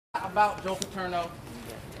about Joe Paterno.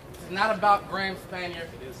 This is not about Graham Spanier.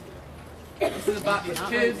 This is about these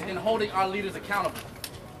kids and holding our leaders accountable.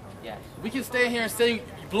 Yes. We can stay here and say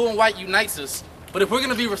blue and white unites us, but if we're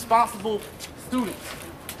going to be responsible students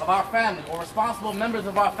of our family or responsible members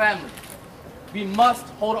of our family, we must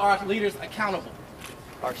hold our leaders accountable.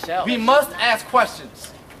 Ourselves. We must ask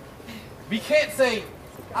questions. We can't say,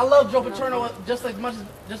 I love Joe Paterno just as much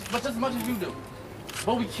as you do,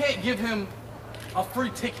 but we can't give him a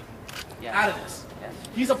free ticket out of this. Yes.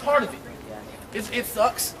 He's a part of it. Yes. It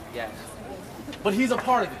sucks, Yes. but he's a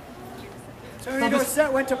part of it. Tony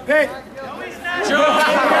Dorsett went to Pitt. No, he's not.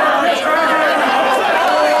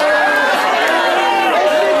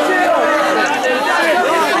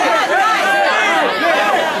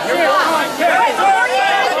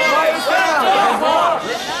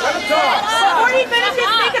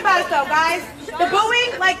 Guys, the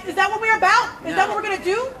booing, like, is that what we're about? Is that what we're gonna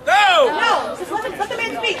do? No! No, just let the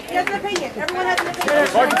man speak. He has an opinion. Everyone has an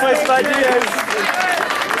opinion. Marketplace ideas.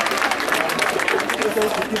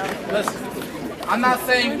 Listen, I'm not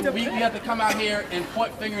saying we have to come out here and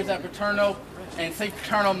point fingers at Paterno and say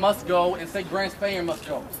Paterno must go and say Graham Spanier must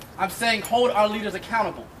go. I'm saying hold our leaders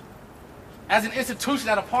accountable. As an institution,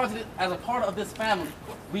 as a part of this family,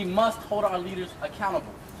 we must hold our leaders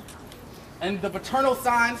accountable. And the Paterno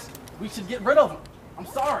signs, we should get rid of them. I'm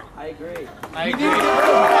sorry. I agree. Yo,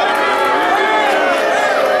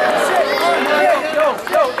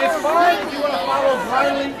 it's fine if you want to follow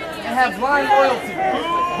blindly and have blind loyalty.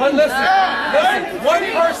 But listen,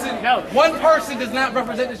 one person does not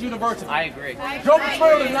represent this university. I agree. Joe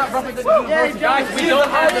Paterno does not represent this university. Guys, we don't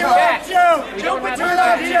have the facts. Joe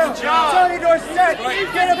Paterno, Tony Dorsett,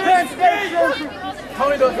 get a Penn State trophy.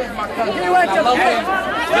 Tony Dorsett is my cousin. He went to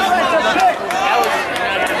Pitt.